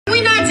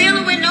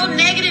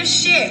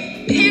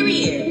shit.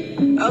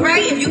 Period.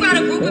 Alright? If you got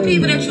a group of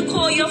people that you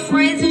call your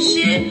friends and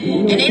shit,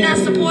 and they not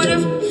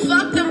supportive,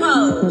 fuck them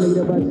hoes.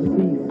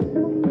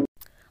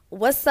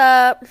 What's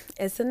up?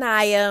 It's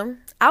Anaya.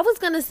 I was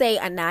going to say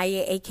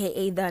Anaya,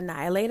 aka The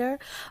Annihilator,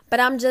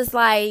 but I'm just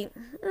like,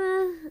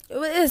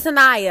 it's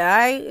Anaya,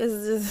 alright?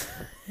 It's just...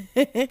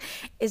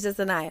 it's just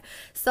Anaya.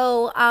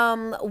 So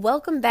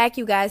welcome back,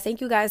 you guys.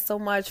 Thank you guys so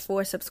much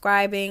for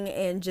subscribing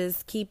and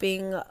just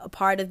keeping a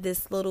part of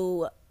this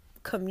little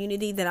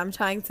community that I'm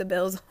trying to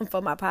build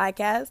for my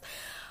podcast.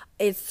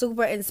 It's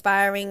super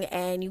inspiring,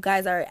 and you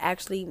guys are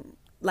actually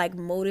like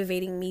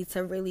motivating me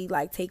to really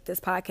like take this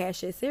podcast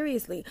shit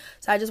seriously.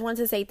 So I just want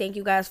to say thank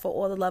you guys for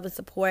all the love and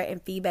support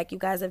and feedback you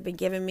guys have been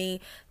giving me,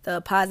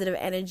 the positive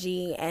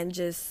energy, and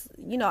just,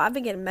 you know, I've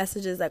been getting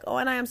messages like, oh,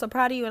 and I am so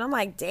proud of you. And I'm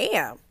like,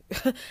 damn,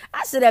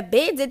 I should have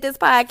been did this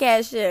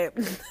podcast shit.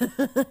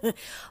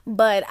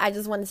 But I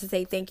just wanted to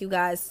say thank you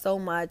guys so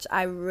much.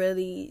 I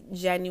really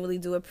genuinely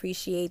do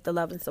appreciate the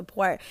love and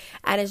support.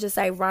 And it's just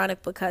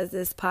ironic because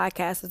this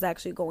podcast is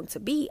actually going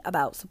to be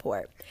about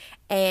support.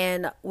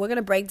 And we're going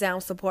to break down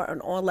support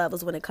on all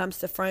levels when it comes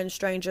to friends,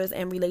 strangers,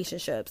 and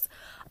relationships.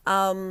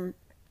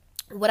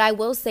 What I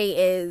will say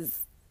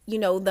is, you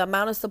know, the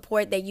amount of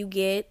support that you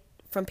get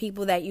from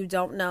people that you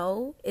don't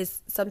know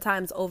is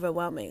sometimes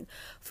overwhelming.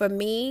 For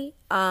me,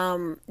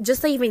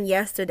 just even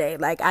yesterday,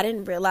 like I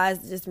didn't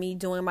realize just me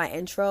doing my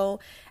intro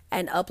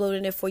and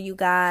uploading it for you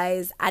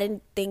guys, I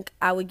didn't think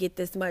I would get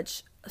this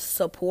much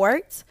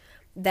support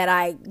that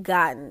I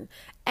gotten.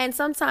 And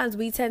sometimes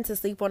we tend to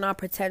sleep on our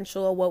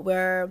potential or what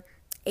we're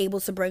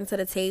able to bring to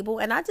the table.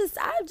 And I just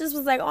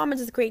was like, oh, I'm gonna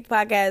just create the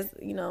podcast,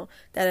 you know,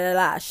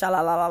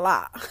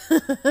 sha-la-la-la-la.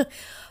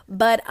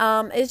 But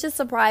it's just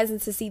surprising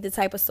to see the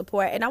type of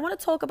support. And I want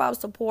to talk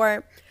about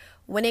support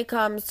when it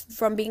comes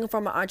from being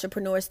from an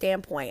entrepreneur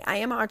standpoint. I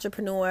am an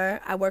entrepreneur.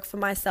 I work for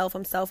myself.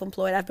 I'm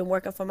self-employed. I've been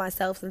working for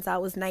myself since I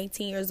was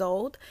 19 years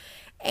old.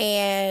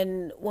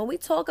 And when we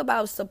talk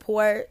about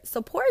support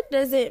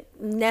doesn't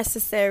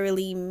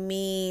necessarily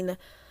mean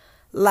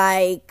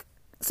like,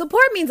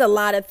 support means a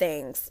lot of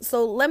things.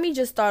 So let me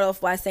just start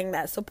off by saying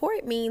that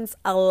support means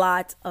a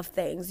lot of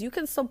things. You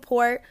can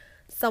support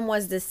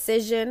someone's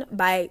decision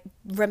by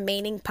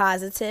remaining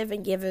positive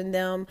and giving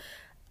them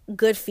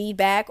good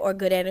feedback or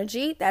good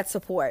energy. That's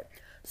support.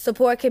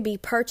 Support can be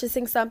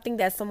purchasing something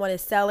that someone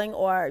is selling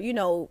or, you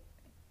know,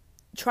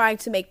 trying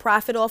to make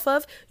profit off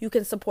of. You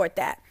can support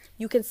that.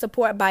 You can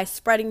support by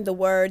spreading the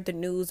word, the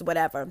news,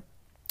 whatever.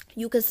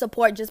 You can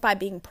support just by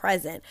being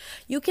present.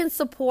 You can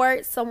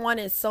support someone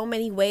in so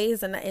many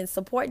ways, and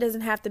support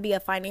doesn't have to be a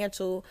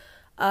financial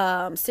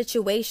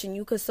situation.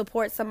 You could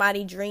support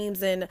somebody's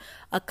dreams and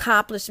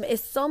accomplishment.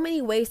 It's so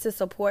many ways to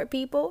support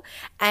people.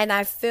 And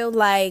I feel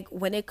like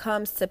when it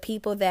comes to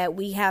people that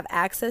we have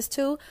access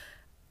to,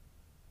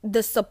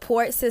 the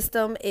support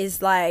system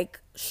is like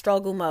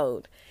struggle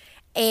mode.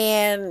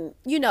 And,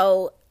 you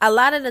know, a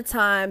lot of the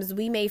times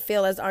we may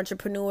feel as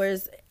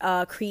entrepreneurs,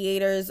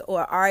 creators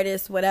or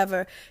artists,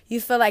 whatever, you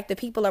feel like the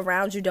people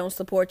around you don't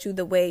support you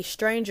the way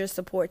strangers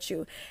support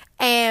you.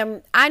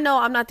 And I know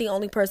I'm not the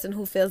only person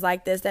who feels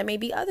like this. There may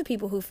be other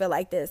people who feel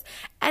like this.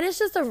 And it's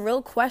just a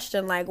real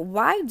question, like,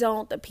 why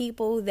don't the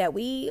people that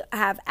we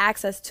have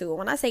access to,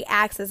 when I say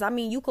access, I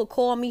mean, you could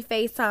call me,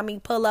 FaceTime me,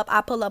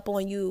 I pull up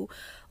on you,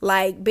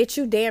 like, bitch,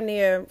 you damn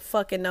near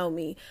fucking know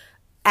me,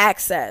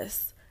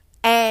 access.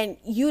 And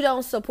you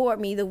don't support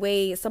me the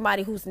way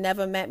somebody who's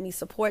never met me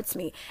supports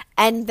me.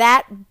 And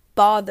that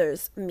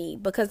bothers me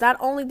because not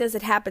only does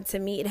it happen to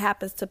me, it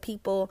happens to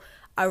people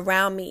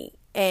around me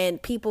and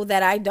people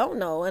that I don't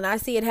know. And I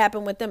see it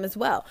happen with them as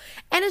well.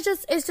 And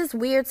it's just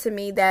weird to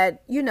me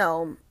that, you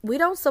know, we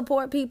don't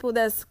support people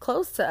that's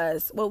close to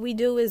us. What we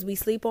do is we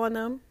sleep on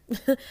them.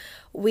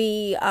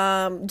 We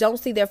don't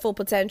see their full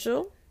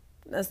potential.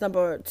 That's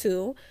number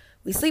 2.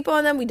 We sleep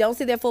on them, we don't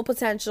see their full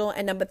potential,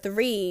 and number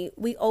 3,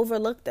 we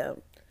overlook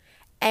them.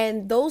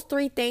 And those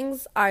 3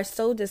 things are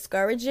so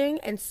discouraging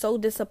and so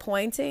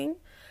disappointing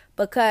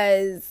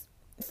because,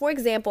 for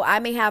example, I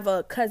may have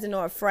a cousin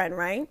or a friend,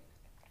 right?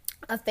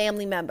 A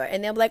family member,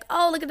 and they'll be like,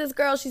 oh, look at this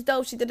girl, she's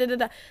dope, she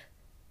da-da-da-da.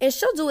 And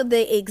she'll do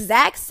the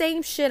exact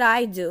same shit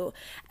I do.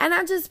 And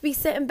I just be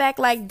sitting back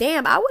like,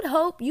 damn, I would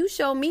hope you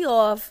show me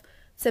off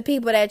to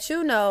people that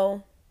you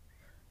know.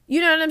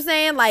 You know what I'm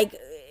saying? Like,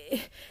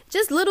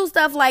 just little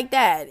stuff like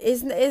that.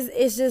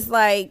 It's just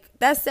like,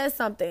 that says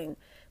something.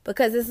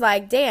 Because it's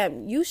like,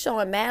 damn, you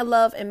showing mad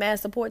love and mad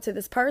support to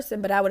this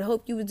person, but I would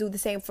hope you would do the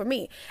same for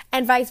me.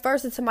 And vice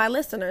versa to my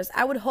listeners.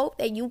 I would hope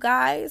that you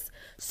guys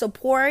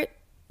support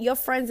your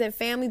friends and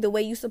family the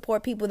way you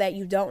support people that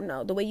you don't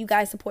know. The way you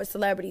guys support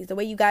celebrities. The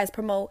way you guys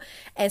promote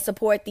and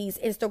support these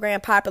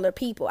Instagram popular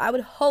people. I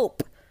would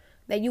hope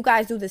that you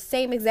guys do the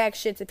same exact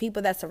shit to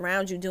people that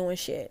surround you doing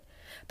shit.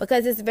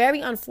 Because it's very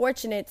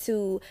unfortunate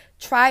to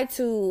try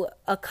to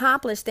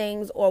accomplish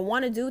things or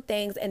want to do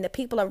things and the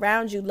people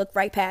around you look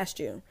right past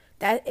you.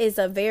 That is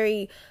a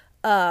very,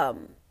 I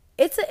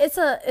don't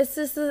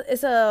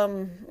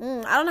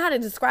know how to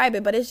describe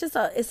it, but it's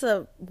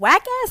a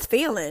whack ass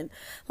feeling.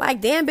 Like,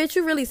 damn, bitch,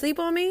 you really sleep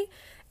on me?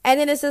 And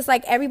then it's just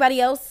like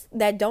everybody else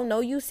that don't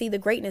know you see the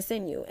greatness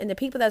in you, and the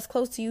people that's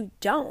close to you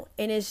don't.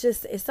 And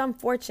it's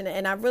unfortunate.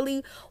 And I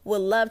really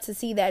would love to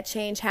see that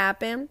change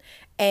happen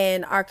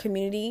in our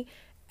community.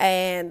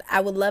 And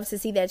I would love to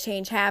see that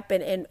change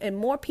happen, and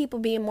more people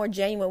being more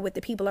genuine with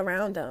the people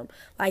around them.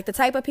 Like the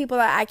type of people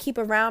that I keep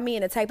around me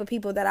and the type of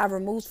people that I've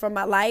removed from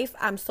my life,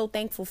 I'm so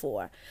thankful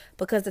for.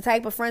 Because the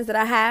type of friends that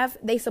I have,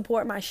 they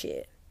support my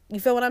shit. You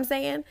feel what I'm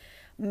saying?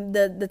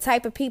 The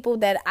type of people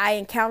that I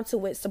encounter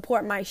with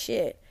support my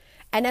shit.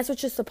 And that's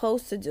what you're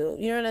supposed to do.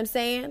 You know what I'm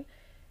saying?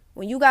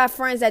 When you got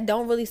friends that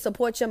don't really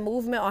support your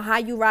movement or how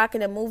you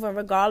rocking and moving,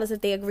 regardless if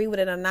they agree with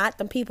it or not,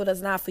 them people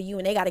that's not for you,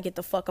 and they got to get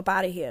the fuck up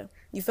out of here.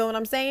 You feel what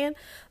I'm saying?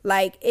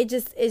 Like, it's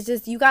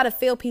just, you got to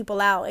feel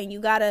people out, and you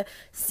got to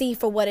see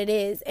for what it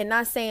is, and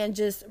not saying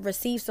just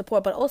receive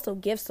support, but also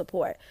give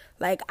support.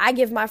 Like, I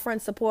give my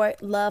friends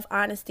support, love,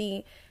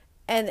 honesty,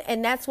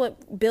 and that's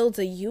what builds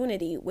a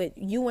unity with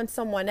you and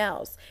someone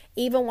else.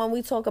 Even when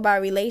we talk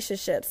about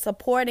relationships,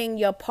 supporting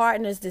your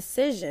partner's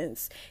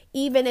decisions,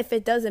 even if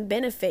it doesn't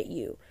benefit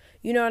you.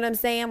 You know what I'm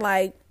saying?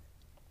 Like,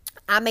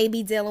 I may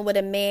be dealing with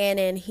a man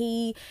and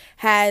he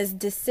has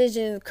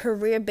decisions,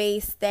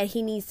 career-based, that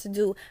he needs to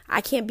do.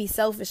 I can't be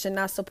selfish and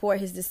not support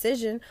his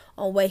decision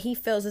on what he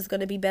feels is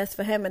going to be best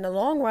for him in the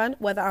long run,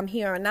 whether I'm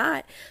here or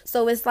not.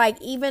 So it's like,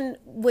 even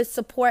with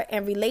support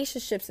and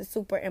relationships is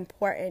super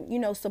important. You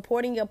know,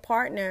 supporting your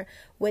partner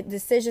with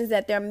decisions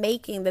that they're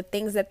making, the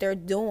things that they're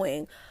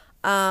doing,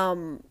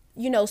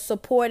 you know,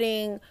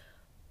 supporting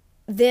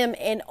them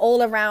in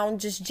all around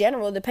just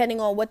general, depending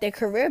on what their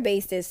career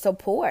base is,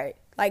 support.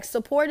 Like,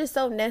 support is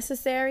so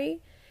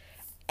necessary.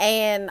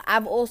 And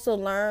I've also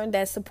learned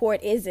that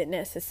support isn't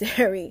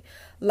necessary.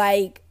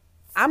 Like,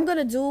 I'm going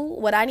to do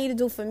what I need to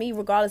do for me,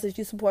 regardless if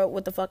you support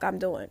what the fuck I'm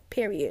doing,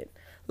 period.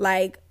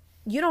 Like,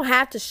 you don't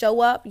have to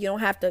show up. You don't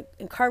have to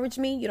encourage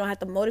me. You don't have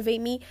to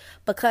motivate me,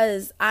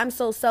 because I'm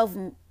so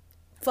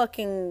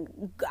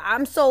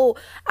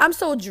I'm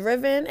so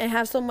driven and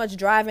have so much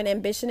drive and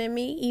ambition in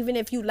me. Even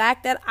if you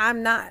lack that,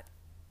 I'm not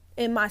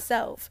in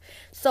myself.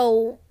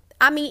 So,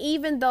 I mean,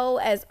 even though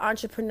as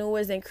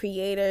entrepreneurs and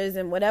creators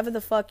and whatever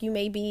the fuck you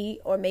may be,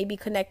 or may be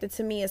connected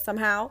to me and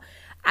somehow,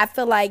 I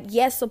feel like,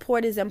 yes,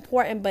 support is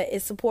important, but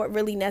is support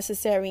really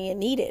necessary and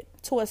needed?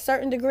 To a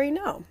certain degree,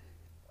 no.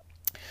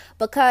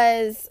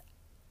 Because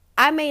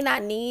I may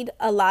not need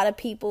a lot of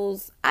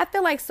people's, I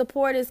feel like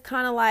support is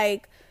kind of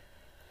like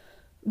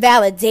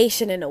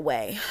validation in a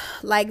way.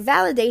 Like,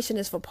 validation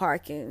is for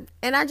parking.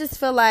 And I just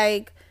feel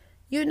like,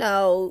 you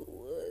know,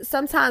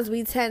 sometimes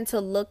we tend to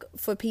look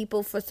for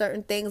people for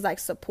certain things like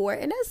support,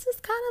 and that's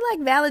just kind of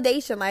like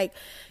validation. Like,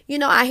 you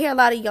know, I hear a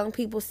lot of young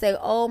people say,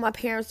 oh, my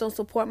parents don't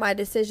support my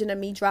decision of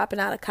me dropping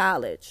out of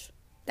college.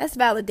 That's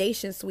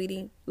validation,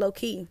 sweetie, low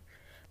key.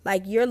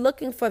 Like, you're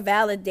looking for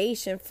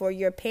validation for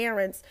your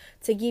parents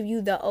to give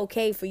you the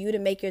okay for you to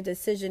make your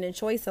decision and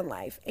choice in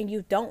life, and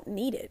you don't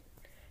need it.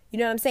 You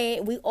know what I'm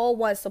saying? We all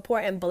want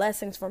support and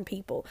blessings from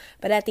people.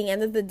 But at the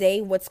end of the day,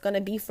 what's going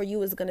to be for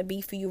you is going to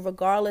be for you,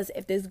 regardless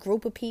if this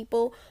group of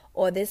people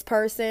or this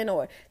person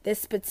or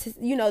this,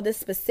 you know, this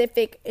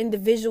specific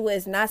individual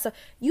is not. So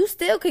you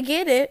still could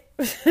get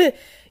it.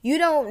 You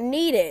don't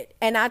need it.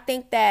 And I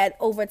think that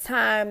over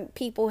time,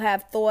 people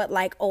have thought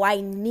like, oh,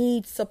 I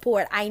need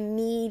support. I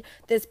need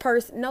this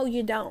person. No,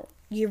 you don't.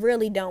 You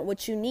really don't.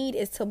 What you need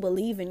is to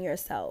believe in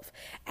yourself.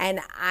 And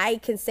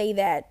I can say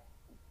that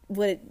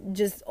with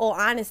just all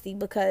honesty,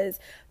 because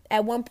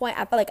at one point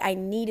I felt like I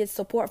needed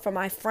support from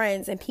my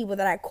friends and people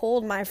that I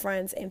called my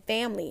friends and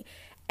family,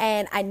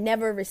 and I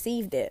never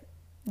received it.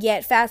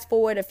 Yet fast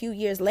forward a few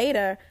years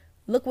later,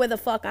 look where the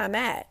fuck I'm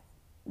at,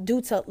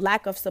 due to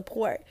lack of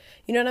support.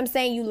 You know what I'm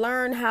saying? You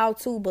learn how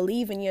to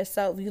believe in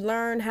yourself. You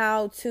learn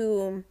how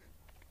to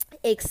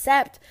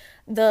accept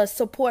the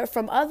support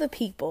from other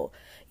people.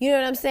 You know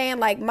what I'm saying?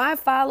 Like, my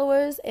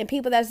followers and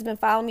people that's been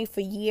following me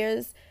for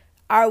years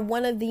are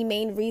one of the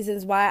main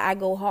reasons why I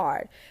go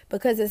hard,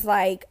 because it's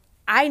like,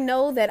 I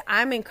know that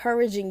I'm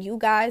encouraging you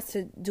guys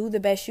to do the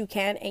best you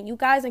can, and you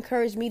guys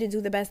encourage me to do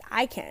the best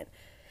I can.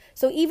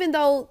 So even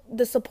though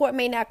the support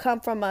may not come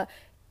from a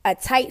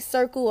tight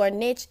circle or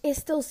niche, it's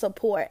still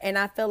support. And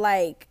I feel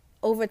like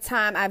over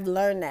time I've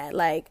learned that,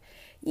 like,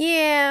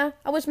 yeah,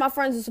 I wish my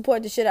friends would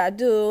support the shit I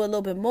do a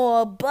little bit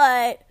more,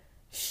 but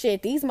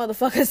shit, these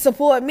motherfuckers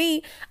support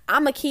me.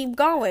 I'ma keep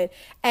going.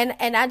 And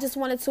I just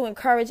wanted to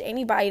encourage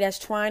anybody that's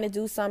trying to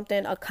do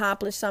something,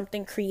 accomplish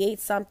something, create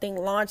something,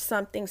 launch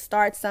something,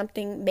 start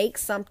something, make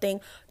something.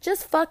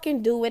 Just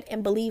fucking do it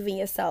and believe in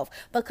yourself.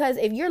 Because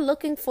if you're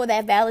looking for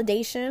that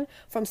validation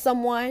from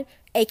someone,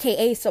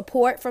 aka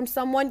support from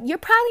someone, you're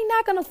probably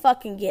not gonna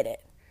fucking get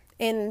it.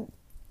 And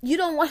you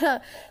don't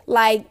wanna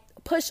like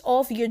push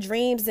off your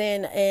dreams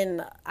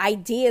and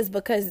ideas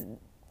because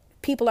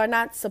people are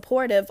not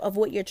supportive of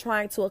what you're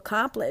trying to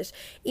accomplish.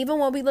 Even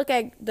when we look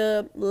at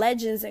the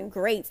legends and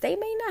greats, they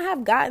may not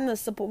have gotten the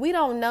support. We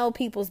don't know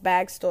people's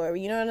backstory.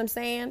 You know what I'm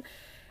saying?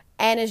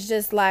 And it's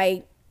just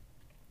like,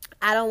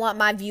 I don't want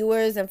my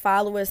viewers and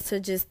followers to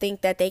just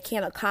think that they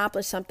can't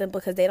accomplish something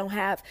because they don't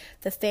have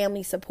the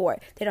family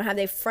support. They don't have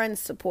their friends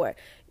support.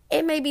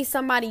 It may be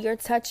somebody you're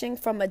touching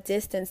from a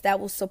distance that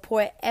will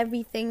support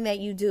everything that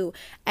you do.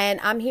 And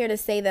I'm here to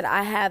say that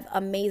I have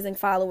amazing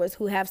followers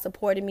who have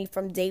supported me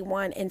from day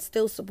one and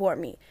still support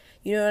me.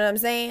 You know what I'm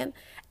saying?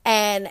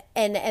 And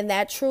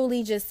that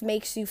truly just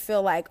makes you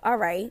feel like, all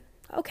right,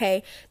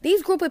 okay,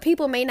 these group of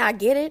people may not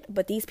get it,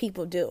 but these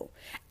people do.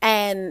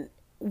 And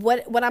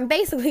what I'm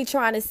basically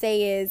trying to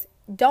say is,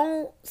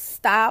 don't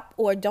stop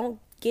or don't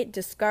get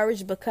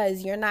discouraged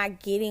because you're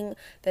not getting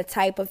the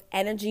type of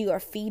energy or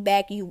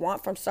feedback you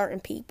want from certain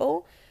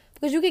people,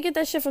 because you could get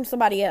that shit from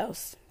somebody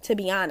else, to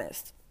be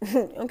honest.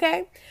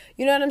 Okay?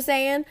 You know what I'm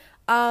saying?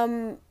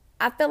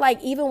 I feel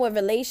like even with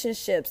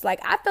relationships, like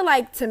I feel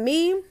like to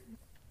me,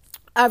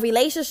 a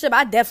relationship,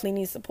 I definitely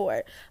need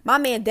support. My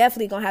man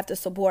definitely gonna have to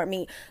support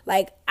me.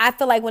 Like, I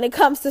feel like when it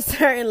comes to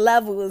certain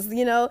levels,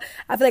 you know,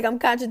 I feel like I'm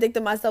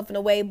contradicting myself in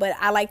a way, but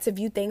I like to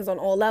view things on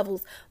all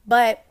levels.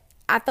 But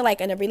I feel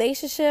like in a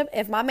relationship,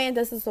 if my man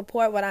doesn't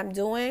support what I'm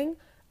doing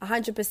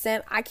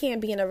 100%, I can't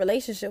be in a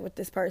relationship with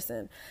this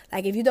person.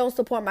 Like, if you don't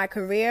support my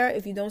career,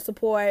 if you don't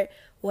support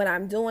what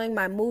I'm doing,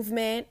 my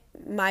movement,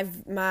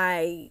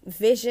 my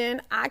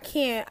vision, I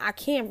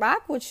can't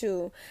rock with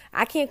you.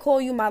 I can't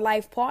call you my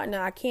life partner.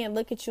 I can't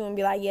look at you and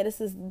be like, yeah,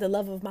 this is the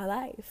love of my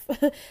life.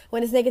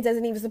 When this nigga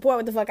doesn't even support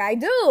what the fuck I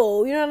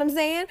do. You know what I'm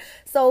saying?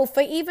 So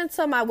for even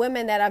to my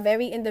women that are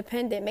very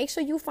independent, make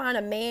sure you find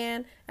a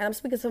man, and I'm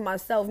speaking to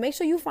myself, make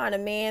sure you find a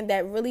man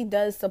that really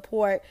does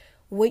support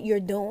what you're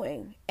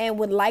doing and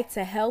would like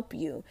to help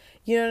you.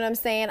 You know what I'm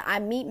saying? I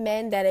meet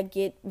men that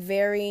get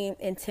very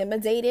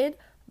intimidated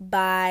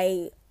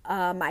by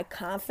my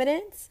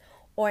confidence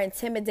or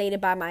intimidated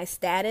by my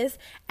status.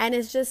 And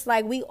it's just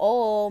like, we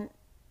all,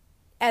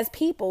 as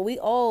people, we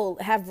all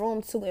have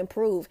room to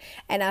improve.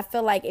 And I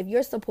feel like if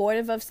you're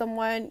supportive of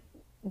someone,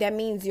 that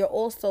means you're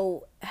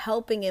also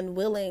helping and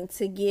willing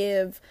to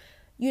give,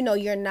 you know,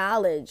 your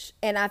knowledge.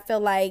 And I feel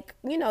like,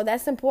 you know,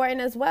 that's important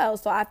as well.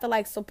 So I feel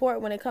like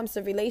support when it comes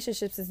to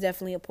relationships is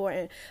definitely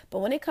important. But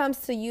when it comes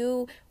to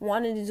you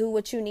wanting to do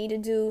what you need to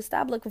do,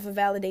 stop looking for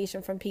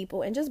validation from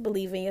people and just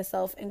believe in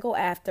yourself and go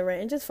after it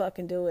and just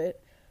fucking do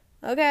it.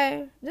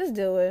 Okay? Just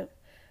do it.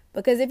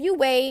 Because if you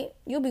wait,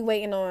 you'll be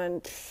waiting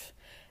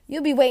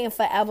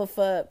forever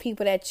for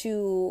people that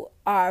you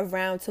are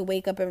around to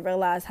wake up and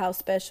realize how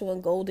special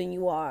and golden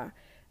you are.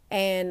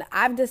 And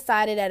I've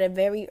decided at a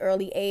very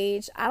early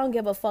age, I don't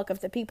give a fuck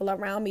if the people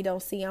around me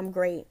don't see I'm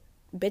great.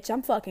 Bitch,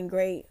 I'm fucking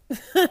great.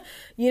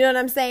 You know what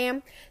I'm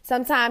saying?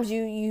 Sometimes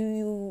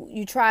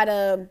you try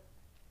to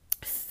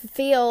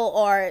feel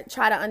or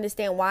try to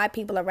understand why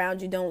people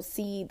around you don't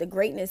see the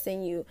greatness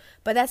in you.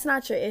 But that's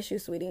not your issue,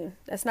 sweetie.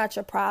 That's not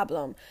your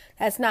problem.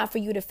 That's not for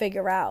you to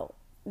figure out.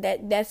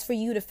 That's for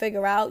you to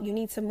figure out. You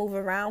need to move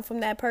around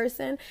from that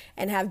person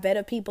and have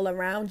better people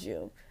around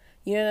you.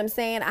 You know what I'm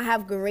saying? I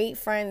have great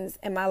friends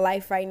in my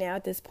life right now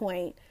at this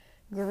point.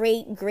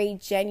 Great,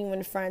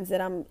 genuine friends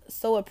that I'm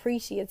so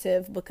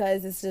appreciative,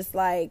 because it's just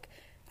like,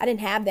 I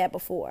didn't have that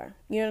before.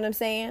 You know what I'm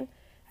saying?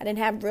 I didn't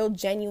have real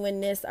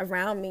genuineness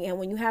around me. And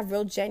when you have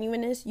real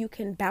genuineness, you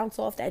can bounce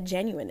off that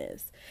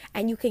genuineness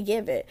and you can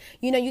give it.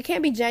 You know, you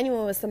can't be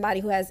genuine with somebody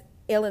who has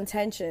ill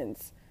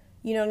intentions.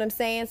 You know what I'm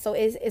saying? So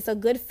it's a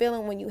good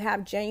feeling when you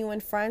have genuine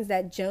friends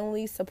that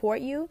genuinely support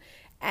you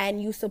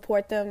and you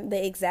support them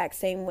the exact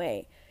same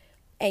way.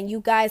 And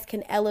you guys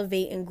can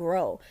elevate and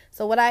grow.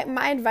 So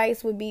my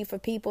advice would be for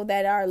people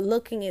that are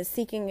looking and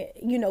seeking,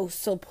 you know,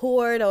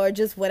 support or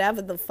just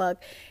whatever the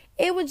fuck,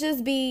 it would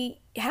just be,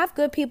 have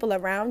good people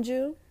around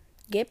you.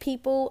 Get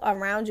people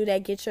around you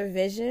that get your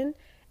vision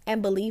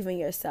and believe in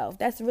yourself.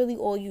 That's really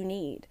all you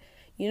need.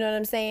 You know what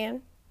I'm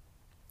saying?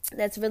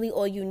 That's really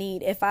all you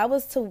need. If I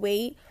was to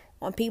wait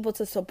on people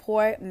to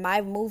support my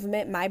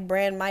movement, my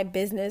brand, my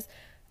business,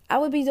 I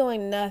would be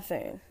doing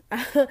nothing.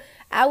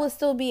 I would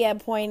still be at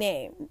point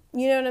A.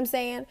 You know what I'm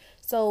saying?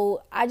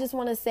 So I just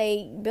want to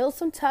say, build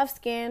some tough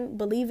skin,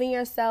 believe in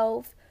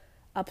yourself,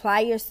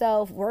 apply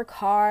yourself, work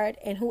hard,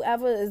 and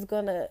whoever is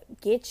going to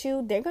get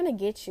you, they're going to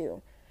get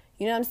you.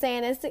 You know what I'm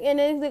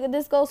saying?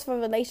 This goes for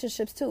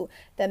relationships too.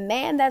 The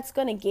man that's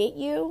going to get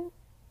you,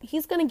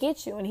 he's going to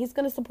get you and he's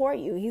going to support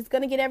you. He's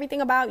going to get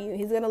everything about you.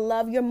 He's going to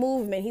love your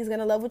movement. He's going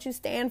to love what you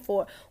stand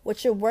for,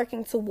 what you're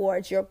working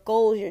towards, your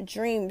goals, your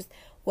dreams,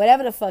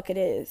 whatever the fuck it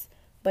is.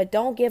 But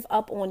don't give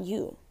up on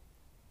you.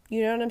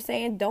 You know what I'm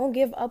saying? Don't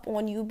give up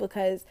on you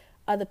because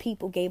other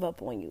people gave up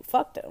on you.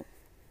 Fuck them.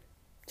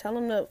 Tell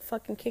them to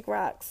fucking kick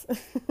rocks.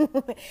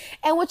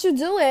 And what you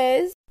do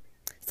is,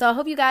 so I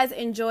hope you guys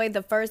enjoyed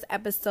the first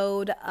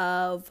episode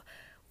of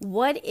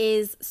What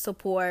is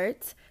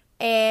Support?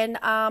 And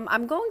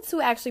I'm going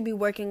to actually be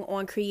working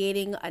on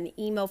creating an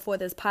email for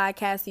this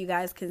podcast so you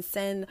guys can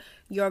send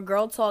your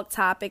girl talk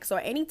topics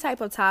or any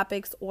type of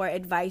topics or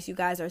advice you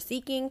guys are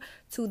seeking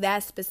to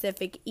that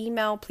specific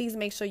email. Please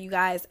make sure you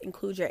guys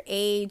include your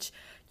age,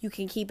 You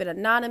can keep it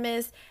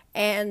anonymous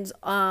and,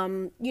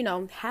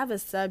 have a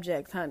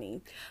subject,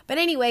 honey. But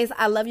anyways,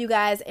 I love you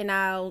guys, and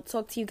I'll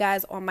talk to you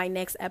guys on my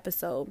next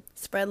episode.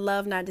 Spread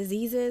love, not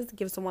diseases.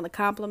 Give someone a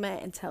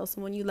compliment and tell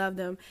someone you love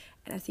them.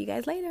 And I'll see you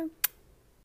guys later.